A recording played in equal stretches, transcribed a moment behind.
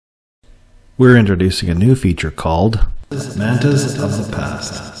We're introducing a new feature called Mantas of the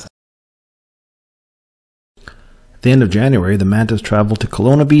Past. At the end of January, the Mantas traveled to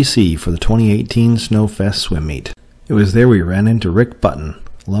Kelowna, BC for the 2018 Snowfest swim meet. It was there we ran into Rick Button,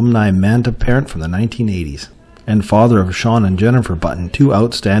 alumni Manta parent from the 1980s, and father of Shawn and Jennifer Button, two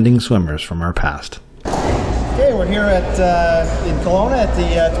outstanding swimmers from our past. Okay, we're here at in Kelowna at the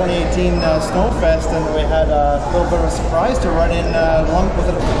 2018 Snowfest, and we had a little bit of a surprise to run in with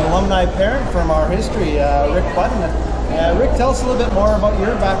an alumni parent from our history, Rick Button. Rick, tell us a little bit more about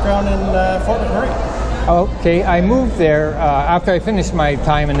your background in Fort McMurray. Okay, I moved there after I finished my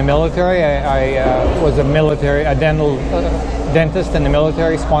time in the military. I was a dental dentist in the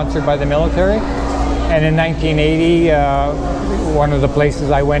military, sponsored by the military. And in 1980, one of the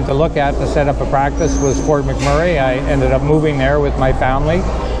places I went to look at to set up a practice was Fort McMurray. I ended up moving there with my family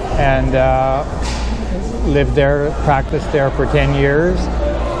and lived there, practiced there for 10 years.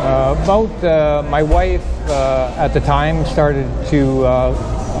 My wife at the time started to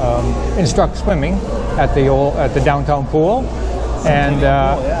instruct swimming at the downtown pool, and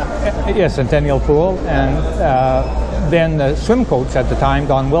Centennial Pool, and then the swim coach at the time,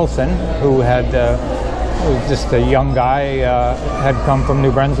 Don Wilson, who was just a young guy, had come from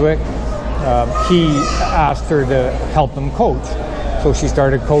New Brunswick. He asked her to help him coach, so she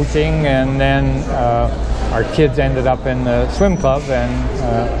started coaching, and then our kids ended up in the swim club, and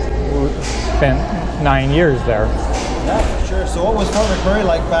spent 9 years there. Yeah, for sure. So what was Fort McMurray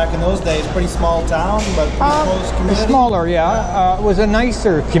like back in those days? Pretty small town, but pretty close community? Smaller, yeah. It was a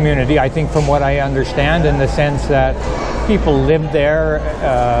nicer community, I think, from what I understand, in the sense that people lived there.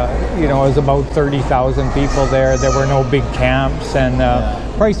 It was about 30,000 people there. There were no big camps, and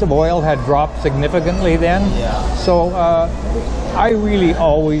price of oil had dropped significantly then. Yeah. So I really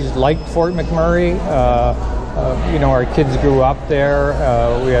always liked Fort McMurray. Our kids grew up there.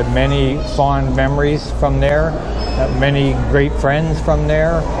 We had many fond memories from there, many great friends from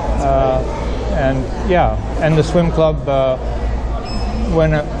there, and the swim club.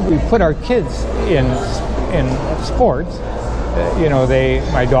 When we put our kids in sports,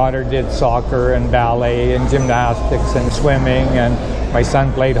 my daughter did soccer and ballet and gymnastics and swimming, and my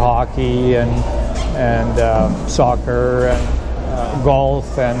son played hockey and soccer and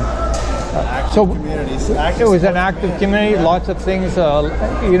golf, and it was an active community. Lots of things.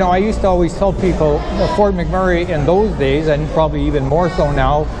 I used to always tell people Fort McMurray in those days, and probably even more so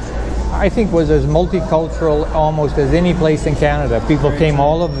now, I think was as multicultural almost as any place in Canada. People came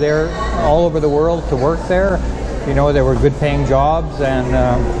all over the world to work there. There were good paying jobs, and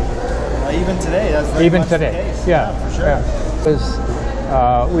even today, that's very much the case. Yeah, for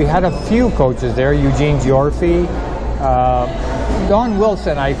sure. We had a few coaches there. Eugene Giorfi, Don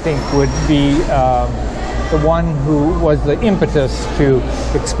Wilson, I think, would be the one who was the impetus to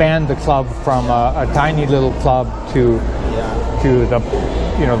expand the club from a tiny little club to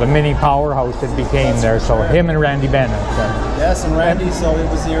the mini powerhouse it became there. So him and Randy Bennett. Yes, and Randy. So it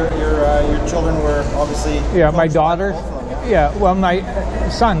was your children were obviously. Yeah, my daughter. Well, my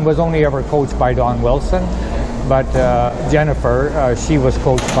son was only ever coached by Don Wilson, but Jennifer, she was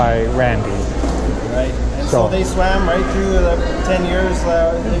coached by Randy. Right. And so they swam right through the 10 years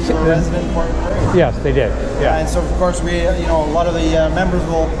they were resident in Fort McMurray. Yes, they did. Yeah. And so of course a lot of the members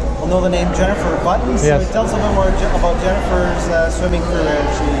will know the name Jennifer Button. So yes. Tell us a little bit more about Jennifer's swimming career.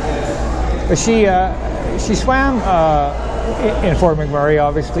 She swam in Fort McMurray,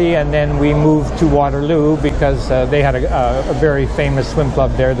 obviously, and then we moved to Waterloo because they had a very famous swim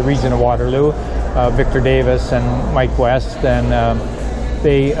club there, the Region of Waterloo, Victor Davis and Mike West, and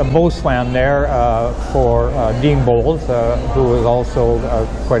they both swam there for Dean Bowles, who was also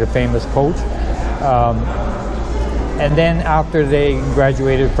quite a famous coach. And then after they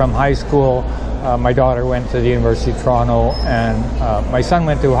graduated from high school, my daughter went to the University of Toronto, and my son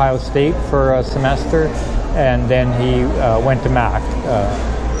went to Ohio State for a semester, and then he went to Mac.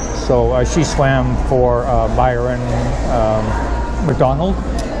 So she swam for Byron McDonald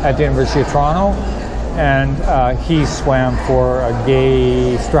at the University of Toronto, and he swam for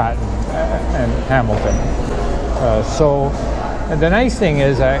Gay Stratton and Hamilton. And the nice thing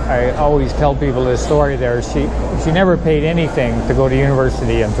is, I always tell people this story there, she never paid anything to go to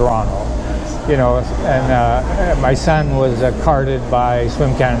university in Toronto. And my son was carded by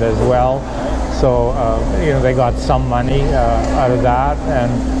Swim Canada as well, so they got some money out of that,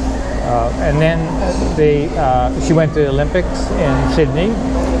 and then she went to the Olympics in Sydney,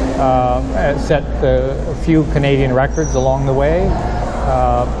 set a few Canadian records along the way,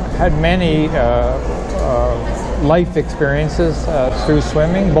 had many life experiences through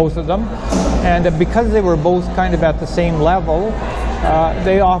swimming, both of them, and because they were both kind of at the same level,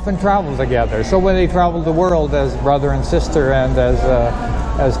 they often travel together. So when they traveled the world as brother and sister and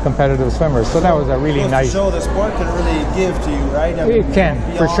as competitive swimmers, so that was a really nice. So the sport can really give to you, right? I mean, it can,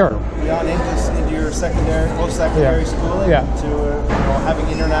 for sure. Beyond into your secondary, post-secondary schooling, to having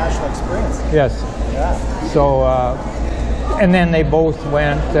international experience. Yes. Yeah. So. And then they both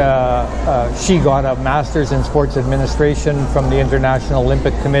went, she got a master's in sports administration from the International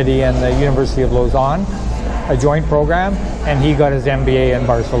Olympic Committee and the University of Lausanne, a joint program, and he got his MBA in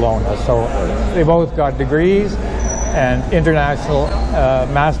Barcelona. So they both got degrees and international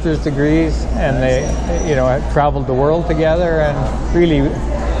master's degrees, and they traveled the world together and really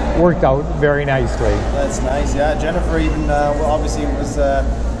worked out very nicely. That's nice, yeah. Jennifer even obviously was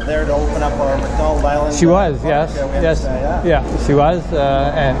there to open up our McDonald Island. She was, yes, she was,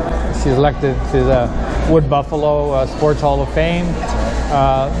 and she's elected to the Wood Buffalo Sports Hall of Fame.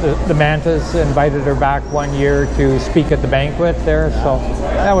 The Mantas invited her back one year to speak at the banquet there, so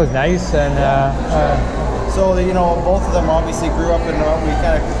that was nice. And so both of them obviously grew up in what we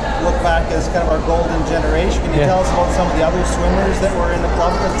kind of look back as kind of our golden generation. Can you tell us about some of the other swimmers that were in the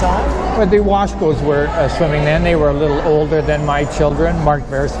club at the time? Well, the Washkos were swimming then. They were a little older than my children. Mark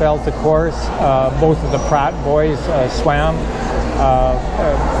Versfeld, of course. Both of the Pratt boys swam.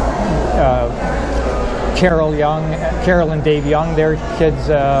 Carol and Dave Young, their kids,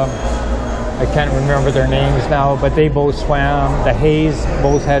 I can't remember their names now, but they both swam. The Hayes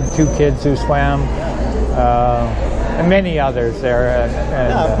both had 2 kids who swam. And many others there.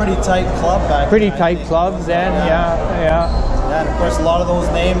 A pretty tight club back then. Pretty tight club then, yeah, and of course a lot of those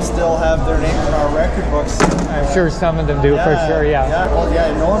names still have their names in our record books. I'm sure some of them do, for sure,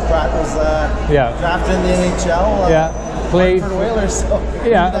 Nolan Pratt was drafted in the NHL. Played for the Whalers, so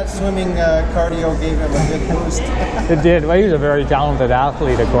that swimming cardio gave him a good boost. It did. Well, he was a very talented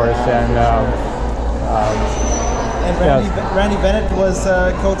athlete, of course, and Randy Bennett was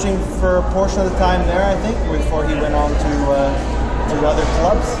coaching for a portion of the time there, I think, before he went on to other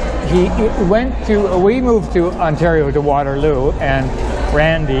clubs. We moved to Ontario to Waterloo, and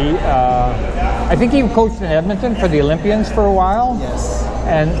Randy, I think he coached in Edmonton for the Olympians for a while. Yes.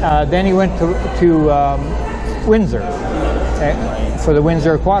 And then he went to Windsor for the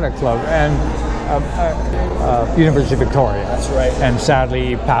Windsor Aquatic Club and University of Victoria. That's right. And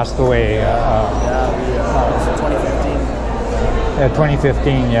sadly passed away.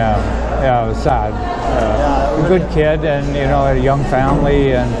 2015, it was sad. A good kid, and had a young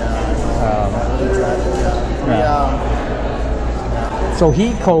family, and so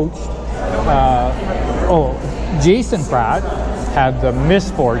he coached. Jason Pratt had the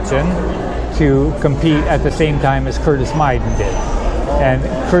misfortune to compete at the same time as Curtis Myden did, and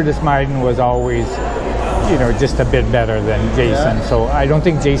Curtis Myden was always, just a bit better than Jason. So I don't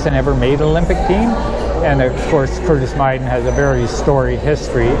think Jason ever made an Olympic team. And of course, Curtis Myden has a very storied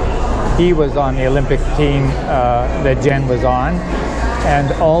history. He was on the Olympic team that Jen was on.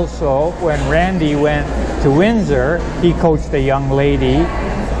 And also, when Randy went to Windsor, he coached a young lady,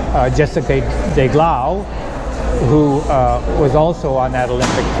 Jessica Deglau, who was also on that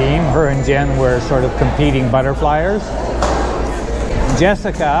Olympic team. Her and Jen were sort of competing butterflyers.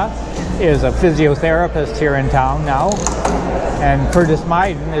 Jessica is a physiotherapist here in town now. And Curtis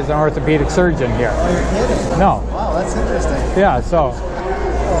Myden is an orthopedic surgeon here. Oh, you're kidding? No. Wow, that's interesting. Yeah, so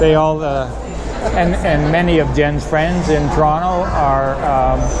they all, and many of Jen's friends in Toronto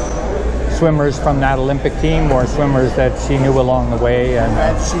are swimmers from that Olympic team, or swimmers that she knew along the way.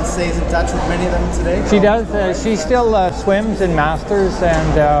 And she stays in touch with many of them today? She does. She still swims in Masters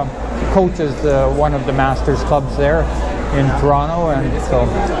and coaches one of the Masters clubs there in Toronto. And so.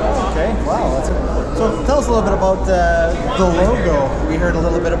 Okay, wow, that's it. So tell us a little bit about the logo. We heard a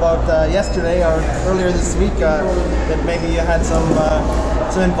little bit about yesterday or earlier this week that maybe you had some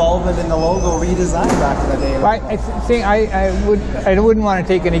involvement in the logo redesign back in the day. Well, I think I wouldn't want to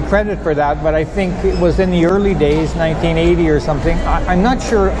take any credit for that, but I think it was in the early days, 1980 or something. I'm not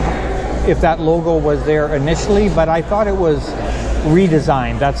sure if that logo was there initially, but I thought it was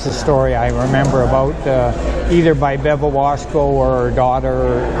redesigned. That's the story I remember about, either by Beva Washko or her daughter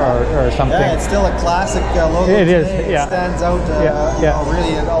or something. Yeah, it's still a classic logo. It is. It stands out.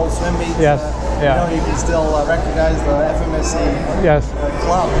 Really at all swim meets. Yes. You can still recognize the FMSC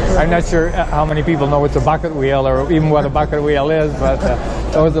club. I'm not sure how many people know it's a bucket wheel or even what a bucket wheel is, but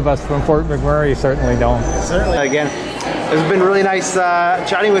those of us from Fort McMurray certainly don't. Certainly. Again, it's been really nice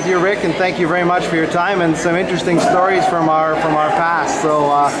chatting with you, Rick, and thank you very much for your time and some interesting stories from our past. So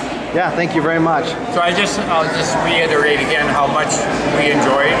thank you very much. So I'll just reiterate again how much we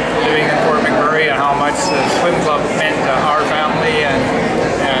enjoyed living in Fort McMurray and how much the swim club meant to our family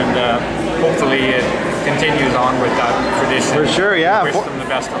and and hopefully it continues on with that tradition. For sure, yeah. Wish them the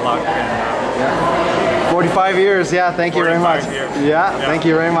best of luck. And, 45 years, yeah, thank you very much. Years. Yeah, thank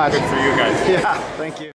you very much. Good for you guys. Yeah, thank you.